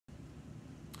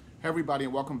Hey everybody,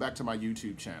 and welcome back to my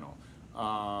YouTube channel.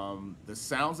 The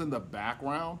sounds in the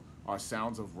background are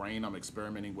sounds of rain. I'm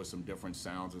experimenting with some different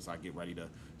sounds as I get ready to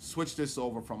switch this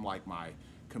over from like my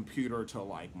computer to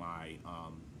like my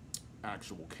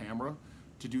actual camera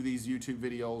to do these YouTube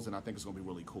videos, and I think it's gonna be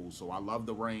really cool. So I love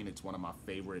the rain. It's one of my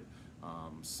favorite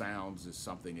sounds. It's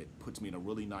something that puts me in a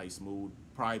really nice mood.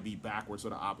 Probably be backwards or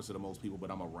the opposite of most people, but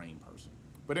I'm a rain person.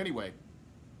 But anyway,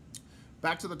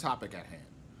 back to the topic at hand.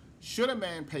 Should a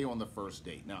man pay on the first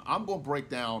date? Now, I'm going to break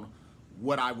down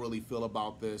what I really feel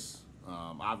about this.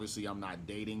 Obviously, I'm not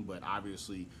dating, but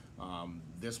obviously,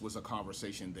 this was a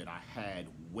conversation that I had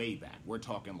way back. We're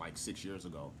talking like 6 years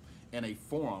ago in a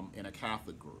forum in a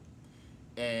Catholic group.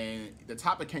 And the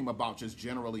topic came about just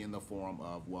generally in the forum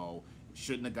of, well,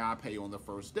 shouldn't a guy pay on the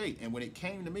first date? And when it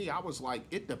came to me, I was like,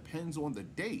 it depends on the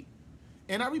date.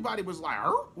 And everybody was like,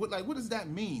 what does that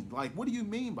mean? Like, what do you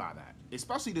mean by that?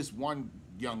 Especially this one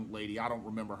young lady, I don't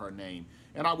remember her name,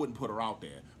 and I wouldn't put her out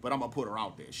there, but I'm gonna put her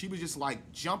out there. She was just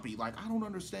like jumpy, like, I don't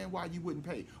understand why you wouldn't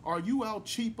pay. Are you El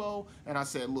Cheapo? And I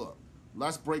said, look,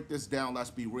 let's break this down. Let's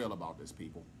be real about this,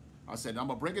 people. I said, I'm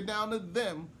gonna break it down to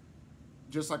them,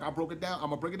 just like I broke it down.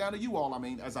 I'm gonna break it down to you all,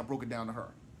 as I broke it down to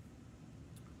her.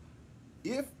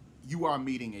 If you are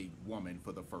meeting a woman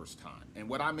for the first time, and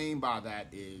what I mean by that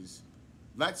is,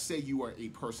 let's say you are a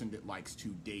person that likes to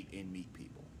date and meet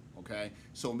people, okay?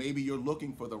 So maybe you're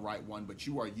looking for the right one, but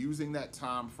you are using that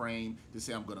time frame to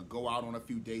say, I'm gonna go out on a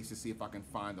few dates to see if I can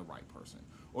find the right person.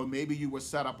 Or maybe you were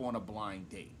set up on a blind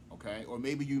date, okay? Or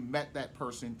maybe you met that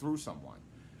person through someone.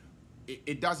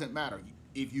 It doesn't matter.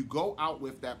 If you go out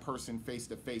with that person face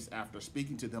to face after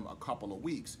speaking to them a couple of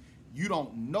weeks, you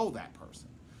don't know that person.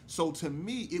 So to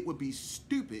me, it would be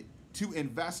stupid to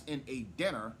invest in a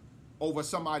dinner over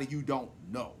somebody you don't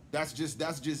know. That's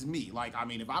just me. Like,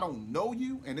 if I don't know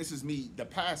you, and this is me, the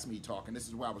past me talking, this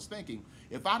is what I was thinking.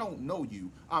 If I don't know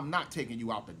you, I'm not taking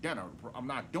you out to dinner. I'm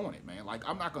not doing it, man. Like,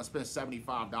 I'm not gonna spend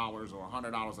 $75 or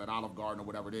 $100 at Olive Garden or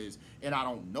whatever it is, and I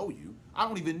don't know you. I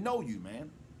don't even know you, man.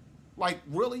 Like,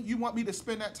 really? You want me to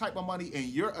spend that type of money, and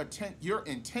your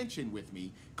intention with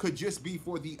me could just be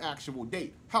for the actual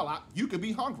date? Hell, you could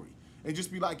be hungry and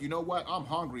just be like, you know what? I'm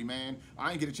hungry, man.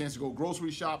 I ain't get a chance to go grocery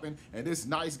shopping, and this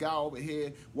nice guy over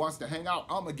here wants to hang out.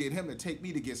 I'm gonna get him to take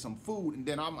me to get some food, and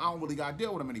then I don't really gotta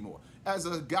deal with him anymore. As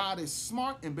a guy that's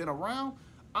smart and been around,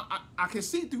 I can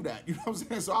see through that. You know what I'm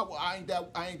saying? So I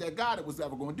ain't that guy that was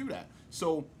ever gonna do that.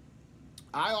 So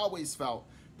I always felt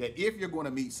that if you're going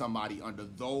to meet somebody under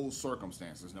those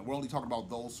circumstances, now we're only talking about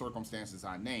those circumstances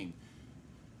I named,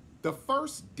 the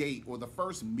first date or the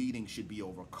first meeting should be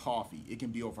over coffee. It can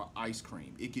be over ice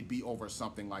cream. It could be over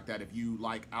something like that. If you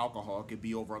like alcohol, it could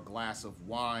be over a glass of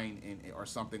wine or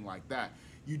something like that.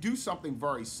 You do something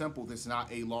very simple that's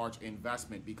not a large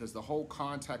investment, because the whole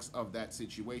context of that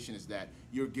situation is that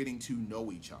you're getting to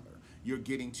know each other. You're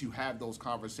getting to have those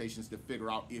conversations to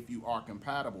figure out if you are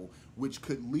compatible, which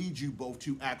could lead you both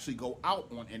to actually go out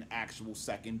on an actual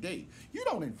second date. You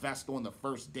don't invest on the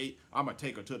first date. I'm gonna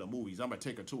take her to the movies. I'm gonna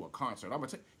take her to a concert. You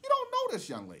don't know this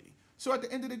young lady. So at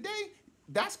the end of the day,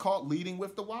 that's called leading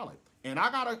with the wallet. And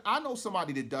I know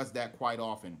somebody that does that quite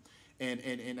often, and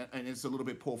it's a little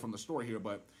bit pulled from the story here,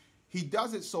 but he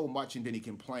does it so much and then he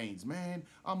complains, man,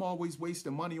 I'm always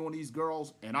wasting money on these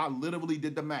girls. And I literally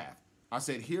did the math. I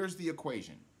said, here's the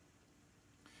equation.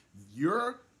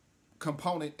 Your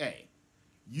component A,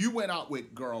 you went out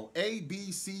with girl A,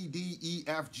 B, C, D, E,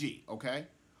 F, G, okay?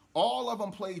 All of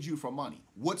them played you for money.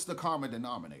 What's the common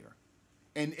denominator?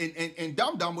 And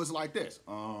Dum Dum was like this,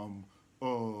 I don't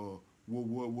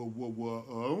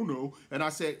know. And I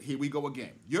said, here we go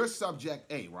again. You're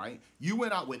subject A, right? You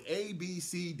went out with A, B,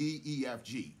 C, D, E, F,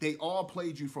 G. They all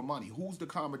played you for money. Who's the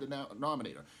common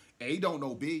denominator? A don't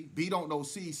know B, B don't know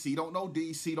C, C don't know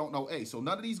D, C don't know A. So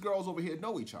none of these girls over here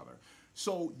know each other.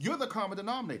 So you're the common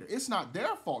denominator. It's not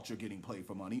their fault you're getting played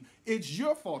for money. It's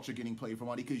your fault you're getting played for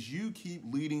money because you keep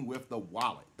leading with the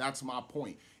wallet. That's my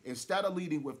point. Instead of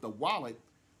leading with the wallet,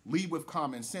 lead with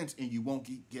common sense and you won't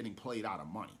keep getting played out of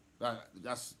money.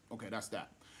 That's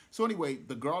that. So anyway,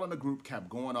 the girl in the group kept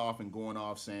going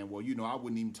off saying, well, I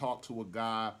wouldn't even talk to a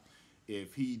guy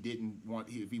if he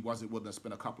wasn't willing to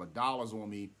spend a couple of dollars on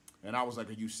me. And I was like,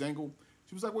 are you single?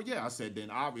 She was like, well, yeah. I said, then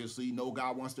obviously no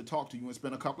guy wants to talk to you and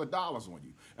spend a couple of dollars on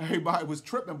you. Everybody was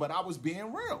tripping, but I was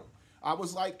being real. I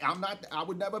was like, I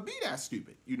would never be that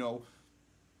stupid,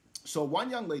 So one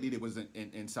young lady that was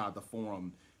inside the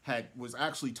forum was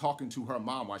actually talking to her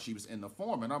mom while she was in the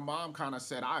forum, and her mom kind of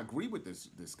said, I agree with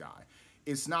this guy.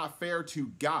 It's not fair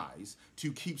to guys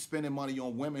to keep spending money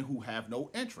on women who have no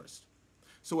interest.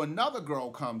 So another girl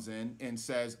comes in and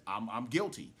says, I'm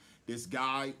guilty. This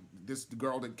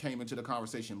girl that came into the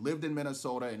conversation lived in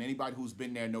Minnesota, and anybody who's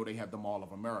been there know they have the Mall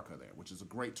of America there, which is a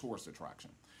great tourist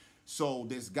attraction. So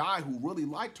this guy who really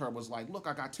liked her was like, look,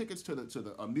 I got tickets to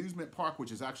the amusement park,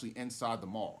 which is actually inside the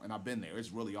mall, and I've been there.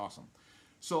 It's really awesome.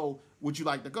 So would you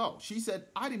like to go? She said,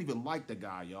 I didn't even like the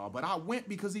guy, y'all, but I went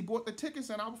because he bought the tickets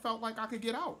and I felt like I could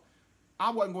get out. I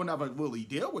wasn't going to ever really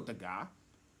deal with the guy.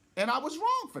 And I was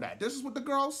wrong for that. This is what the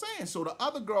girl's saying. So the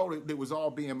other girl that was all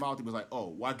being mouthy was like, oh,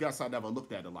 well, I guess I never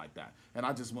looked at it like that. And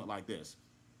I just went like this.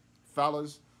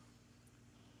 Fellas,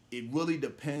 it really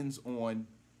depends on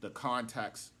the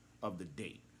context of the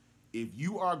date. If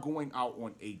you are going out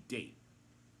on a date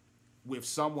with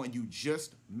someone you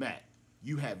just met,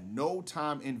 you have no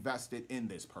time invested in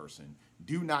this person,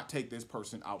 do not take this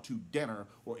person out to dinner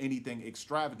or anything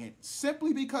extravagant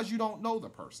simply because you don't know the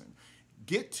person.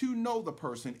 Get to know the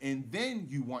person, and then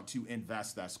you want to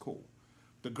invest. That's cool.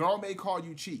 The girl may call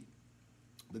you cheap.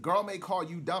 The girl may call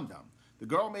you dum-dum. The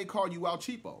girl may call you El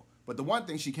Cheapo. But the one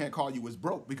thing she can't call you is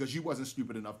broke because you wasn't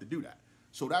stupid enough to do that.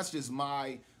 So that's just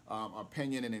my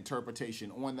opinion and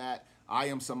interpretation on that. I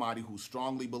am somebody who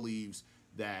strongly believes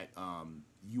that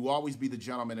you always be the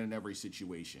gentleman in every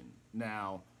situation.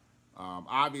 Now,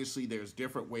 obviously, there's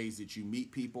different ways that you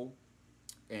meet people.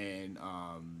 And,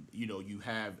 you know, you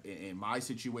have, in my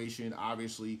situation,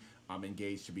 obviously, I'm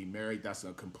engaged to be married. That's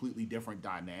a completely different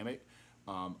dynamic.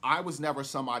 I was never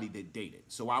somebody that dated.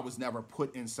 So I was never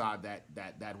put inside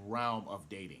that realm of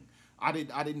dating. I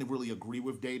didn't really agree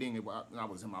with dating. I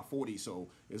was in my 40s, so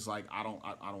it's like I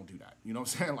don't do that. You know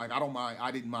what I'm saying? Like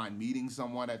I didn't mind meeting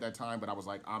someone at that time, but I was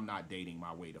like, I'm not dating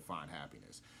my way to find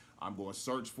happiness. I'm going to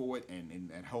search for it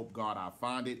and hope God I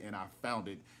find it, and I found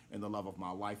it in the love of my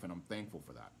life, and I'm thankful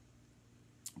for that.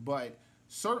 But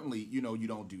certainly, you know, you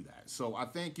don't do that. So I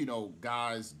think, you know,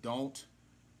 guys, don't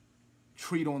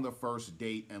treat on the first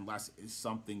date unless it's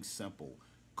something simple.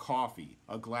 Coffee,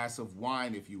 a glass of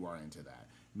wine if you are into that.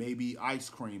 Maybe ice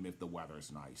cream if the weather's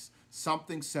nice.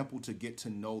 Something simple to get to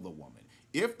know the woman.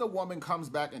 If the woman comes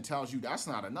back and tells you that's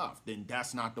not enough, then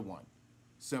that's not the one.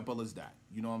 Simple as that.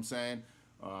 You know what I'm saying?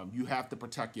 You have to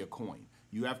protect your coin.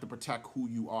 You have to protect who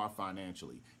you are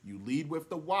financially. You lead with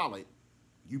the wallet.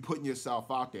 You putting yourself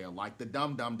out there like the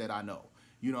dum-dum that I know.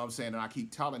 You know what I'm saying? And I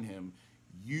keep telling him,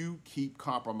 you keep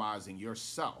compromising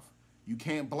yourself. You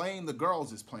can't blame the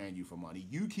girls that's playing you for money.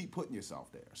 You keep putting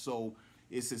yourself there. So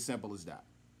it's as simple as that.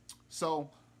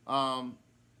 So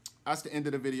that's the end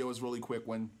of the video. It's a really quick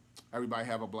one. Everybody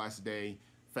have a blessed day.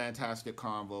 Fantastic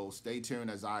convo. Stay tuned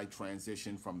as I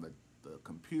transition from the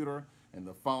computer and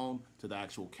the phone to the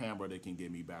actual camera that can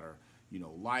give me better, you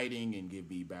know, lighting and give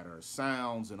me better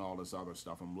sounds and all this other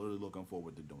stuff. I'm really looking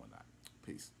forward to doing that.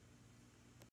 Peace.